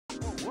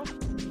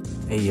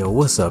Hey yo,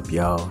 what's up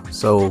y'all?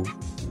 So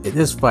in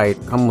this fight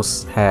I'm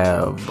gonna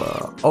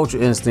have Ultra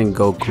Instinct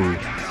Goku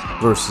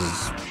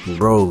versus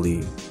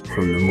Broly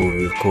from the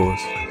movie, of course.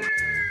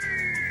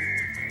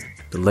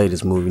 The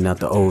latest movie, not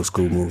the old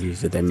school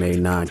movies that they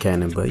made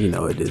non-canon, but you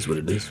know, it is what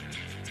it is.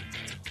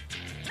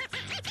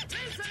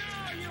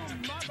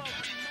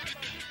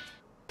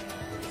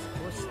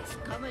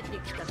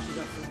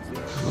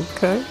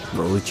 Okay,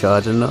 Broly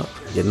charging up,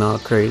 getting all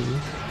crazy.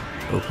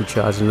 Goku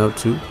charging up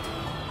too.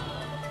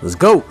 Let's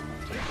go!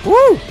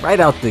 Woo!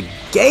 Right out the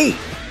gate!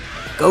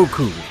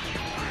 Goku!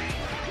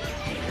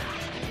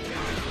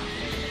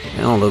 It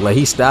don't look like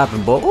he's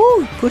stopping, but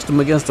ooh, pushed him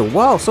against the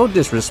wall. So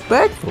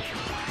disrespectful.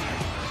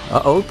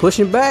 Uh-oh,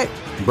 pushing back.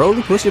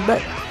 Broly pushing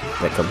back.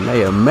 That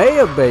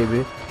Kamehameha,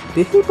 baby.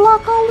 Did he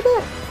block all of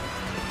that?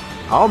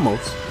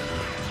 Almost.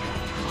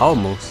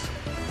 Almost.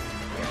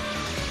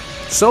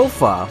 So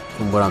far,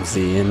 from what I'm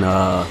seeing,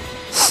 I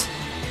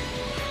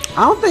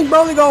don't think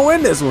Broly gonna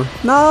win this one.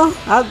 No,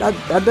 I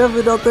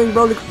definitely don't think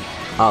Broly.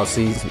 Oh,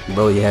 see,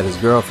 Broly had his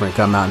girlfriend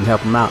come out and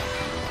help him out.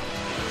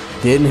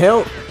 Didn't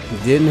help.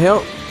 Didn't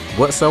help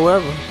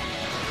whatsoever.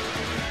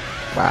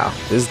 Wow,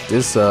 this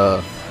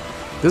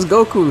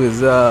Goku is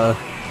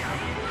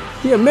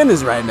he a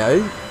menace right now.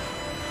 He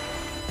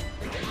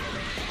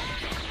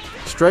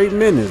straight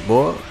menace,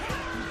 boy.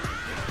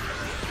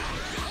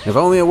 If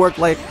only it worked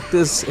like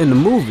this in the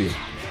movie.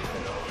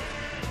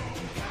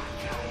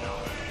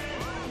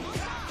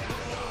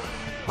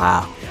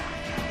 Wow.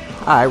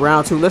 Alright,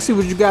 round two. Let's see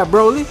what you got,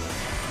 Broly.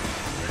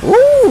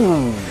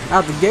 Ooh!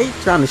 Out the gate,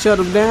 trying to shut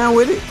him down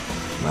with it.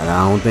 But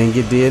I don't think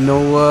it did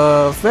no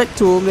effect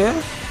to him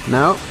there.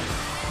 No.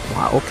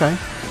 Wow, okay.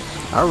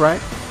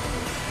 Alright.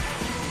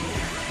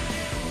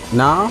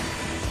 Nah.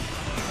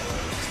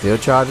 Still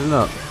charging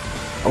up.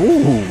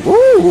 Ooh!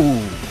 Ooh!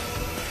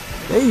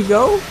 There you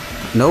go.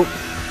 Nope.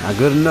 Not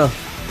good enough.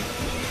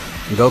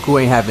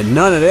 Goku ain't having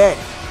none of that.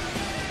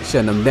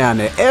 Shutting them down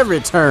there every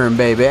turn,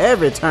 baby.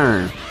 Every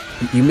turn.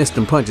 You missed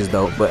them punches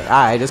though, but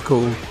alright, that's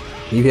cool.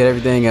 You hit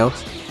everything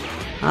else.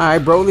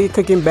 Alright, Broly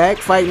kicking back,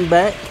 fighting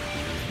back.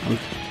 I'm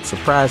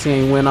surprised he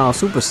ain't went all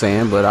Super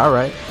Saiyan, but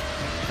alright.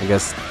 I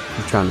guess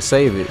he's trying to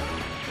save it.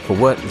 For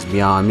what is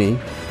beyond me. And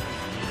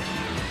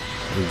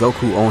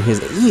Goku on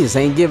his ears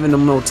ain't giving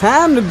him no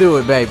time to do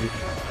it, baby.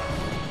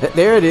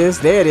 There it is.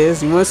 There it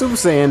is. He went Super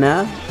Saiyan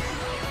now.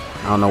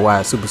 I don't know why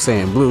it's Super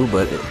Saiyan Blue,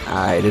 but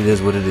alright, it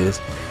is what it is.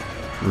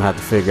 I'm gonna have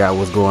to figure out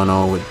what's going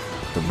on with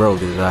the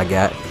Broly that I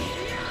got.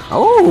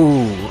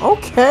 Oh,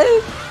 okay.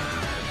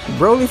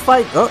 Broly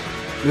fight. Oh,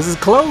 this is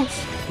close.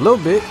 A little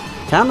bit.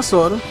 Kinda,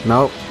 sorta.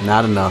 Nope,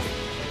 not enough.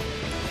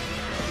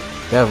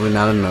 Definitely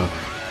not enough.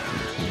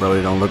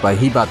 Broly don't look like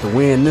he about to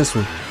win this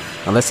one.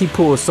 Unless he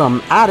pulls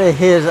something out of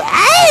his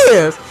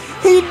ass.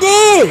 He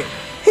did.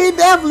 He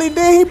definitely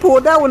did. He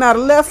pulled that one out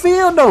of left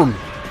field on me.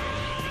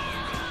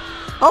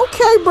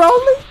 Okay,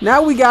 Broly.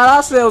 Now we got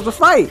ourselves a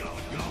fight.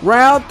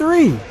 Round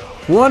 3.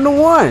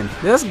 1-1.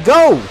 Let's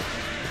go.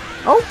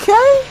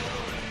 Okay.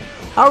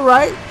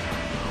 Alright.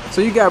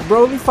 So you got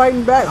Broly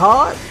fighting back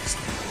hard.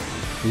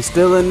 He's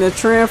still in the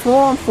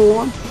transformed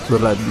form.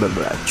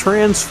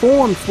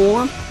 Transformed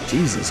form.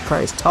 Jesus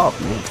Christ. Talk,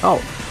 man.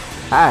 Talk.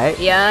 Alright.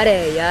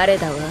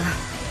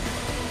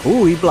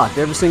 Ooh, he blocked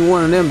every single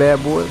one of them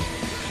bad boys.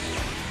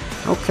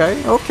 Okay.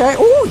 Okay.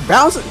 Ooh, he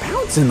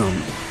bouncing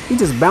them. He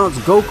just bounced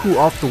Goku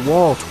off the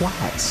wall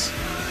twice.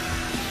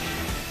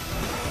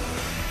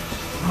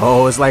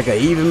 Oh, it's like an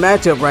even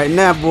matchup right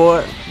now,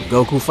 boy.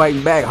 Goku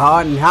fighting back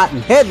hard and hot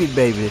and heavy,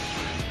 baby.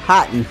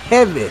 Hot and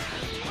heavy.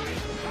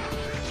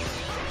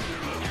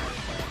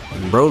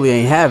 And Broly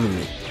ain't having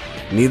it.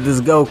 Neither is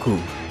Goku.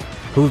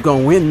 Who's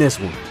gonna win this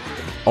one?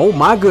 Oh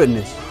my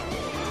goodness.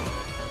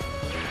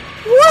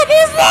 What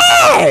is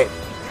that?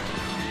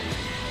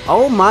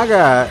 Oh my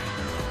god.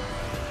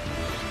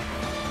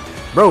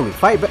 Broly,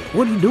 fight back.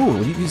 What are you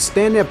doing? You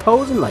stand there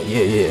posing like,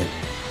 yeah.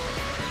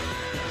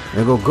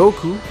 There go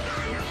Goku.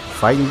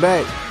 Fighting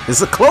back.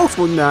 It's a close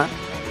one now.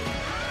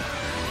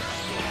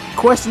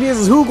 Question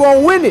is who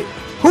gonna win it?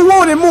 Who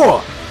wanted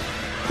more?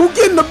 Who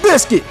getting the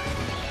biscuit?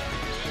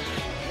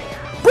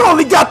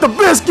 Broly got the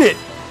biscuit.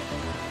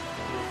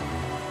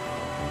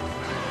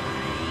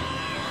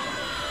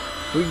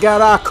 We got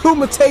our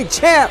Kumite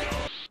champ.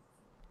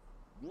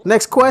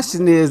 Next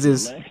question is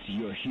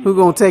who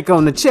gonna take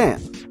on the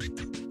champ?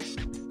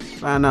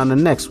 Find out in the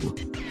next one.